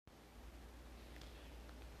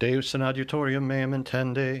Deus in adiutorium meum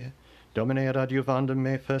intende, Domine ad adiuvandum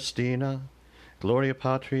me festina, Gloria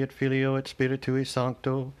Patri et Filio et Spiritui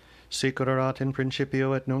Sancto, sic erat in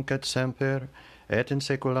principio et nunc et semper, et in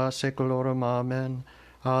saecula saeculorum. Amen.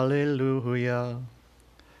 Alleluia.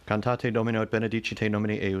 Cantate Domino et benedicite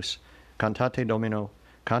nomine eius, cantate Domino,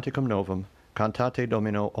 canticum novum, cantate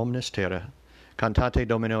Domino omnes terra, cantate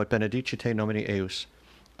Domino et benedicite nomine eius,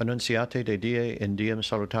 annunciate de die in diem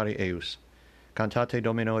salutari eius, cantate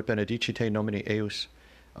Domino et benedicite nomine eius,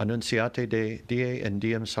 annunciate de die in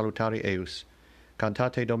diem salutari eius,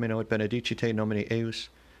 cantate Domino et benedicite nomine eius,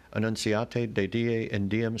 annunciate de die in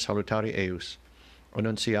diem salutari eius,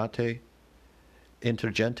 annunciate inter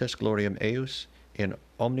gentes gloriam eius, in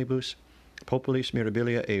omnibus populis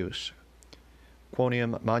mirabilia eius,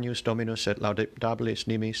 quoniam magnus Dominus et laudabilis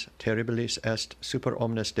nimis terribilis est super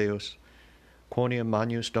omnes Deus, quoniam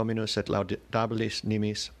magnus Dominus et laudabilis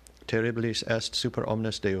nimis terribilis est super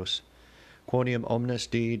omnes Deus, quoniam omnes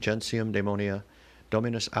dii gentium demonia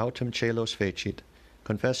Dominus autem celos fecit,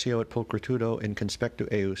 confessio et pulchritudo in conspectu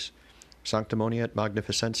eius, sanctimonia et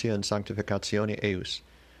magnificentia in sanctificatione eius,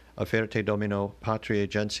 offerte Domino patriae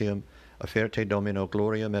gentium, offerte Domino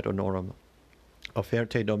gloriam et honorum,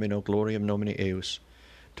 offerte Domino gloriam nomine eius,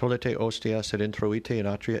 tollite ostias et introite in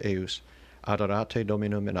atria eius, adorate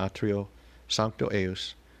Dominum in atrio, sancto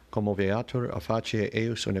eius, commoveatur a facie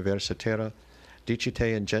eius universa terra,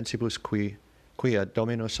 dicite in gentibus quia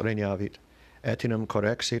Dominus regnavit, etinum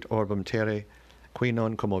correxit orbum terrae, qui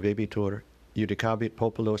non commovebitur, judicabit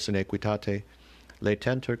populos in equitate,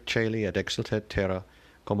 laetentur celi et exultet terra,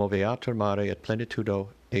 commoveatur mare et plenitudo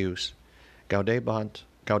eius, gaudebunt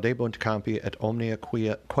campi et omnia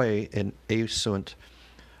quae in eius sunt,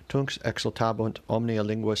 tunc exultabunt omnia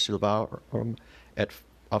lingua silvarum et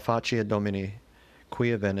a facie Domini,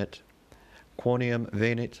 quia venit, quoniam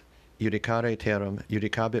venit judicare terram,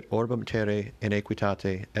 judicabit orbum terrae in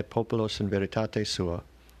equitate, et populos in veritate sua.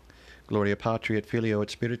 Gloria Patri et Filio et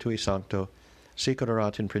Spiritui Sancto, sic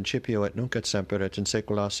erat in principio et nunc et semper et in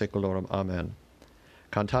saecula saeculorum. Amen.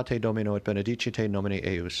 Cantate Domino et benedicite nomine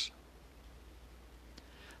eius.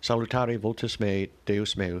 Salutare vultus mei,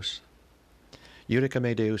 Deus meus. Iudica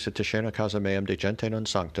me Deus et discerna casa meam de gente non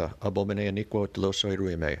sancta, abomine iniquo et doloso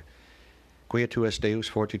erui me. Quia tu es Deus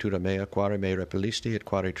fortituda mea, quare me repellisti et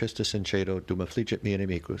quare tristis in cedo dum affligit mi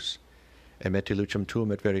inimicus. Emetti lucem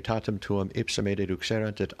tuum et veritatem tuum ipsa me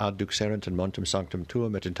deduxerant et adduxerant in montem sanctum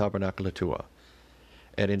tuum et in tabernacula tua.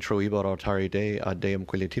 Et introibor altari Dei ad Deum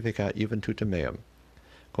quilitificat juventutem meam.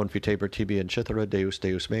 Confiteber tibi in cithara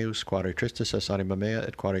Deus meus, quare tristis es anima mea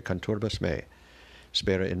et quare canturbas me.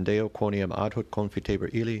 Spera in Deo quoniam adhut confiteber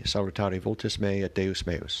illi, salutare vultus mei et Deus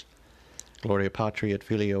meus. Gloria Patri et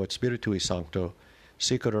Filio et Spiritui Sancto,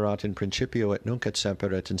 sic erat in principio et nunc et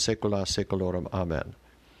semper et in saecula saeculorum. Amen.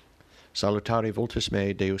 Salutare vultus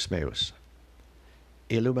mei, Deus meus.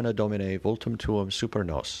 Illumina Domine vultum tuum super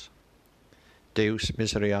nos. Deus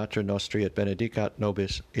misereatur nostri et benedicat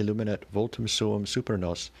nobis illuminat vultum suum super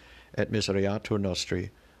nos et misereatur nostri,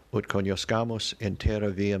 ut coniuscamus in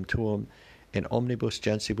terra viam tuum in omnibus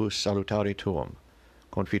gensibus salutari tuum.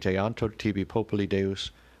 Confiteantur tibi populi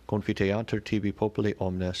Deus, confiteantur tibi populi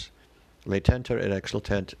omnes, laetentur et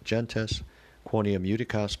exultent gentes, quoniam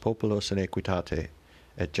judicas populos in equitate,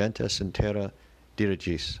 et gentes in terra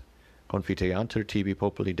dirigis. Confiteantur tibi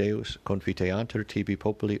populi Deus, confiteantur tibi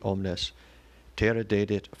populi omnes, terra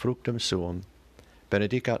dedit fructum suum.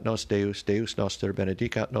 Benedicat nos Deus, Deus noster,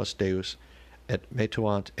 benedicat nos Deus, et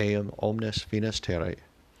metuant eum omnes fines terrae.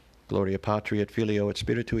 Gloria Patri et Filio et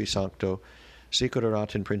Spiritui Sancto, sic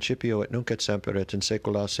erat in principio et nunc et semper et in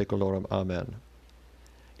saecula saeculorum. Amen.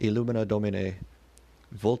 Illumina Domine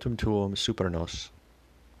vultum tuum super nos.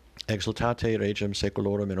 Exultate regem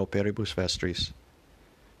saeculorum in operibus vestris.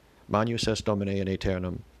 Magnus est Domine in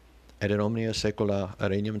aeternum, et in omnia saecula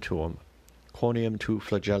regnum tuum. Quoniam tu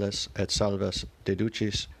flagellas et salvas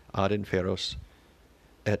deducis ad inferos,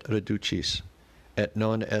 et reducis, et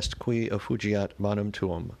non est qui effugiat manum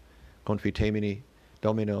tuum. Confitemini,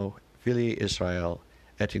 Domino, Filii Israel,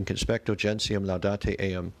 et in conspecto gentium laudate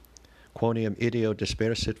eum, quoniam ideo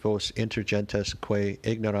dispersit vos inter gentes quae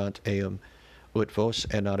ignorant eum, ut vos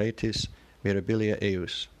enaretis mirabilia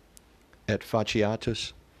eius, et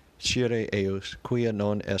faciatus scire eius, quia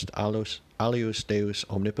non est alius Deus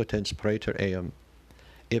omnipotens praeter eum,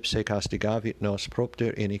 ipse castigavit nos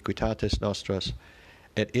propter iniquitates nostras,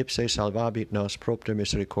 et ipse salvabit nos propter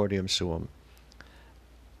misericordiam suum.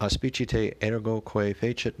 Aspicite ergo quae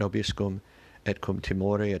fecit nobiscum, et cum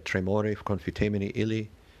timore et tremore confitemini illi,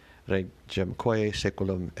 regem quae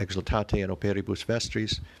saeculum exultate in operibus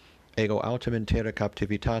vestris, ego autem in terra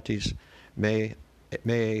captivitatis me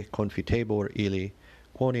mea confitebor ili,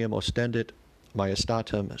 quoniam ostendit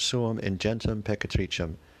majestatem suum ingentem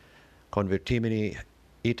peccatricem, convertimini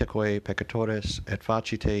itaque peccatores et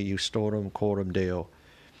facite iustorum coram Deo,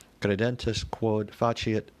 credentes quod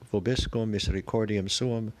faciet vobiscum misericordiam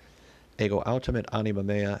suum, ego autem anima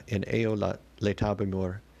mea in eo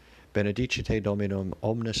laetabimur, benedicite Dominum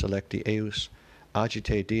omnes electi eus,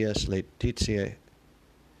 agite dies laetitiae,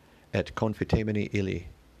 et confitemini illi.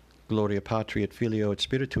 Gloria Patri et Filio et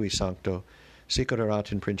Spiritui Sancto, sic ut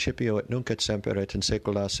erat in principio et nunc et semper et in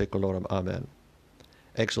saecula saeculorum. Amen.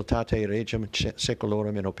 Exultate regem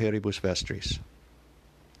saeculorum in operibus vestris.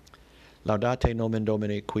 Laudate nomen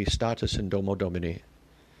Domini, qui status in domo Domini.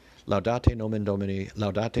 Laudate nomen Domini,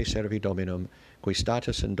 laudate servi Dominum, qui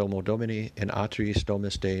status in domo Domini in atriis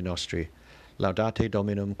domus Dei nostri. Laudate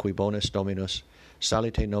Dominum, qui bonus Dominus,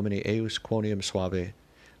 salite nomini eius quoniam suave,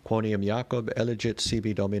 quoniam Jacob elegit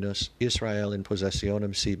sibi Dominus, Israel in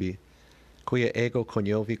possessionem sibi, quia ego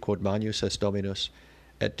coniovi quod magnus est Dominus,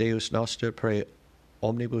 et Deus noster pre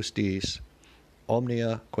omnibus diis,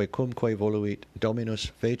 omnia quae cumque voluit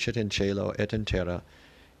Dominus fecit in caelo et in terra,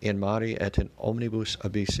 in mari et in omnibus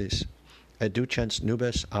abyssis, et ducens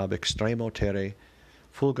nubes ab extremo terrae,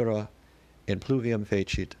 fulgura in pluvium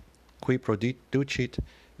fecit, qui producit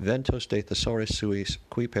ventos de thesaurus suis,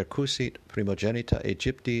 qui percussit primogenita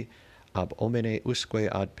Egypti ab homine usque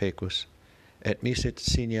ad pecus, et misit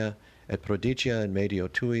signa et prodigia in medio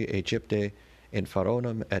tui Egypte, in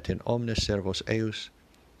Pharaonum et in omnes servos eius,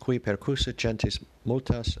 qui percussit gentis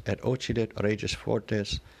multas et occidit regis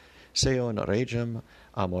fortes, Seon regem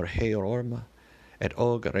Amorheorum, et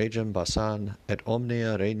Og regem Basan, et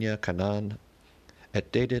omnia regna Canaan, et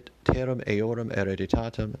dedit terram eorum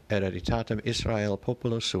hereditatem Israel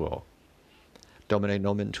populo suo. Domine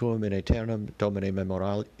nomen tuum in aeternum, Domine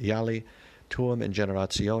memoriali tuum in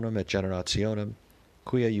generationem et generationem,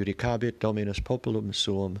 quia judicabit Dominus populum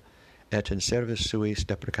suum, et in servis suis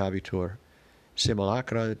deprecabitur.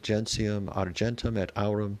 Simulacra gentium argentum et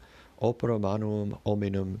aurum, opera manuum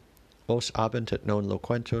hominum, os abent et non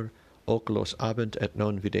loquentur, oculos abent et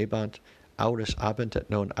non videbant, aures abent et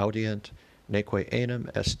non audient, neque enim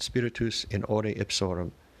est spiritus in ore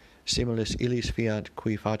ipsorum. Similis illis fiant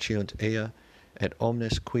qui faciunt ea, et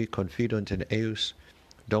omnes qui confidunt in eius,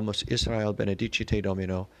 Domus Israel benedicite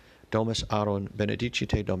Domino, Domus Aaron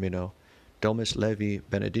benedicite Domino, Domus Levi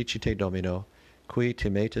benedicite Domino, qui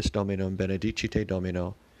timetis Dominum benedicite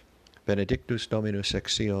Domino, benedictus Dominus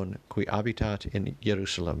ex Sion, qui habitat in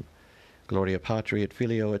Jerusalem. Gloria Patri et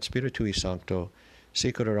Filio et Spiritui Sancto,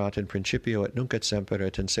 sic ut erat in principio et nunc et semper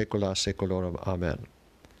et in saecula saeculorum. Amen.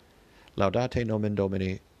 Laudate nomen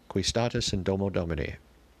Domini, qui status in domo Domini.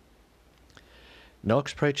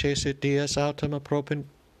 Nox praecesit dies autem appropin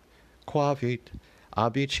quavit,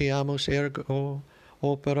 abiciamus ergo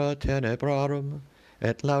opera tenebrarum,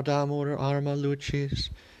 et laudamur arma lucis,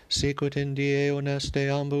 sic ut in die honeste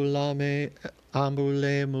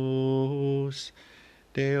ambulemus.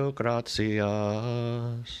 Deo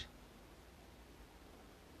gratias.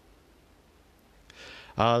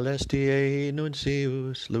 Alestiae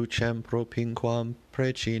nuncius lucem propinquam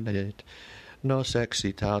precinit, nos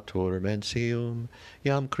excitatur mensium,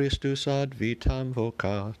 iam Christus ad vitam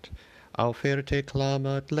vocat, auferte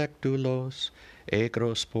clamat lectulos,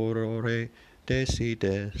 egros porore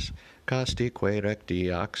decides, castique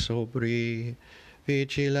recti ac sobri,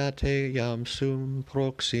 vigilate iam sum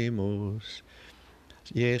proximus,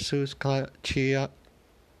 Iesus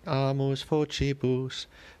amus vocibus,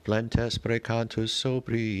 flentes precantus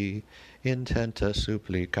sobrii, intenta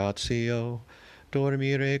supplicatio,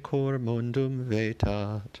 dormire cor mundum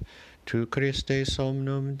vetat, tu Christe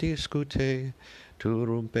somnum discute, tu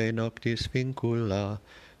rumpe noctis vincula,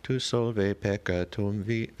 tu solve peccatum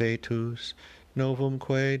vetus,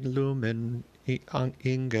 novumque lumen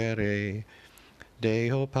ingere,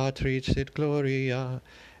 Deo Patris et Gloria,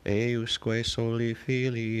 eiusque soli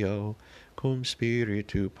Filio, cum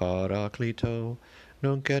Spiritu Paraclito,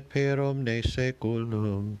 nunc et per omne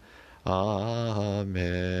saeculum.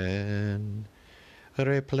 Amen.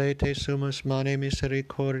 Replete sumus mane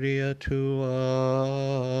misericordia tua,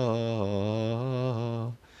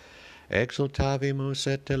 exultavimus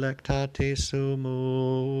et delectate sumus.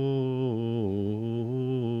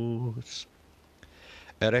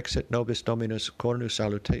 Erexit nobis Dominus cornus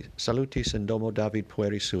salutis in domo David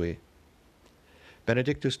pueri sui.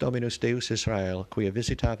 Benedictus Dominus Deus Israel, quia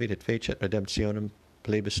visitavit et fecit redemptionem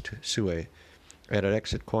plebis suae, et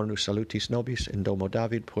erexit cornus salutis nobis in domo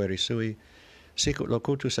David pueri sui, sic ut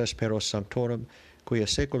locutus est peros sanctorum, quia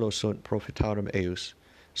saeculos sunt profitarum eius,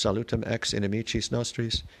 salutem ex inimicis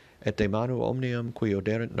nostris, et de manu omnium qui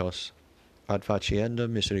oderent nos, ad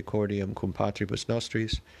faciendum misericordiam cum patribus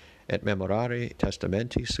nostris, et memorare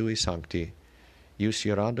testamenti sui sancti, ius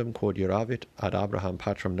iurandum quod iuravit ad Abraham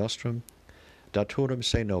patrum nostrum, daturum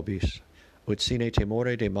se nobis, ut sine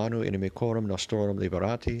timore de manu inimicorum nostrorum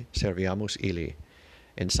liberati serviamus illi,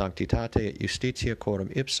 in sanctitate et justitia coram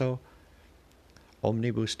ipso,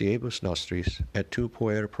 omnibus diebus nostris, et tu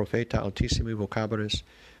puer profeta altissimi vocaberis,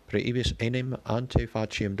 praeibis enim ante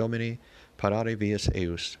faciem Domini parare vias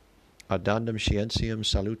eius, addandum scientiam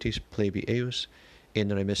salutis plebi eius, in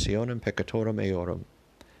remissionem peccatorum eorum,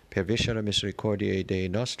 per viscera misericordiae Dei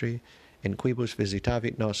nostri, in quibus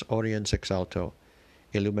visitavit nos oriens ex alto,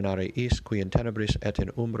 illuminare is qui in tenebris et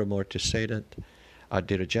in umbra mortis sedent, ad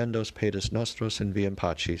dirigendos pedis nostros in viam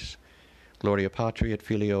pacis. Gloria Patri et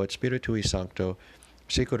Filio et Spiritui Sancto,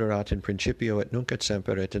 sic ut erat in principio et nunc et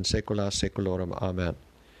semper et in saecula saeculorum. Amen.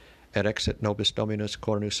 Erexit nobis Dominus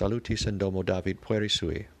cornus salutis in domo David pueri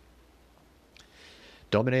sui.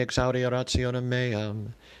 Domine exaudi orationem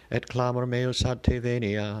meam, et clamor meus ad te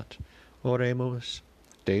veniat. Oremus.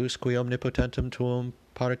 Deus qui omnipotentem tuum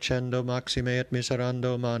parcendo maxime et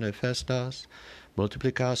miserando manifestas,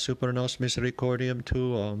 multiplicas super nos misericordiam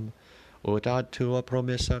tuum, ut ad tua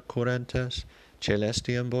promissa currentes,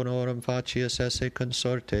 celestiam bonorum facias esse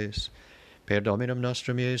consortes, per Dominum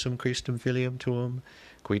nostrum Iesum Christum Filium tuum,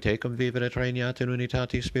 qui tecum vivere et regnat in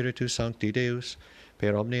unitati Spiritus Sancti Deus,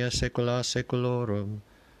 per omnia saecula saeculorum.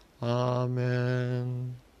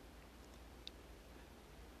 Amen.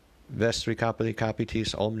 Vestri capili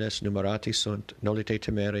capitis omnes numerati sunt, nolite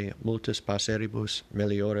temere, multus passeribus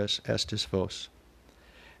meliores estis vos.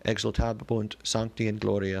 Exultabunt sancti in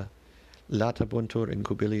gloria, latabuntur in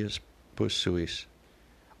cubilius bus suis.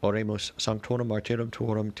 Oremus sanctorum martyrum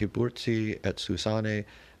tuorum Tiburtii et Susannae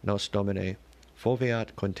nos Domine,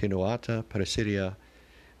 foveat continuata presidia,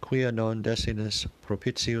 quia non desinis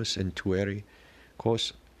propitius in tueri,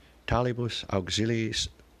 quos talibus auxiliis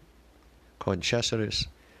concesseris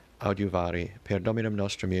audiuvari, per Dominum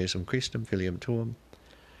nostrum Iesum Christum Filium tuum,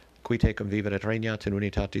 qui tecum vivere et regnat in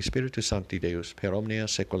unitate Spiritus Sancti Deus, per omnia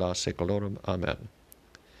saecula saeculorum. Amen.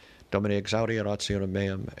 Domine exaudi orationem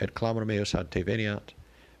meam, et clamor meus ad te veniat,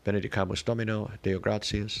 benedicamus Domino, Deo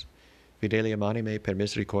gratias, fidelium anime per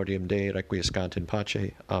misericordiam Dei requiescant in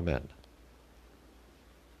pace. Amen.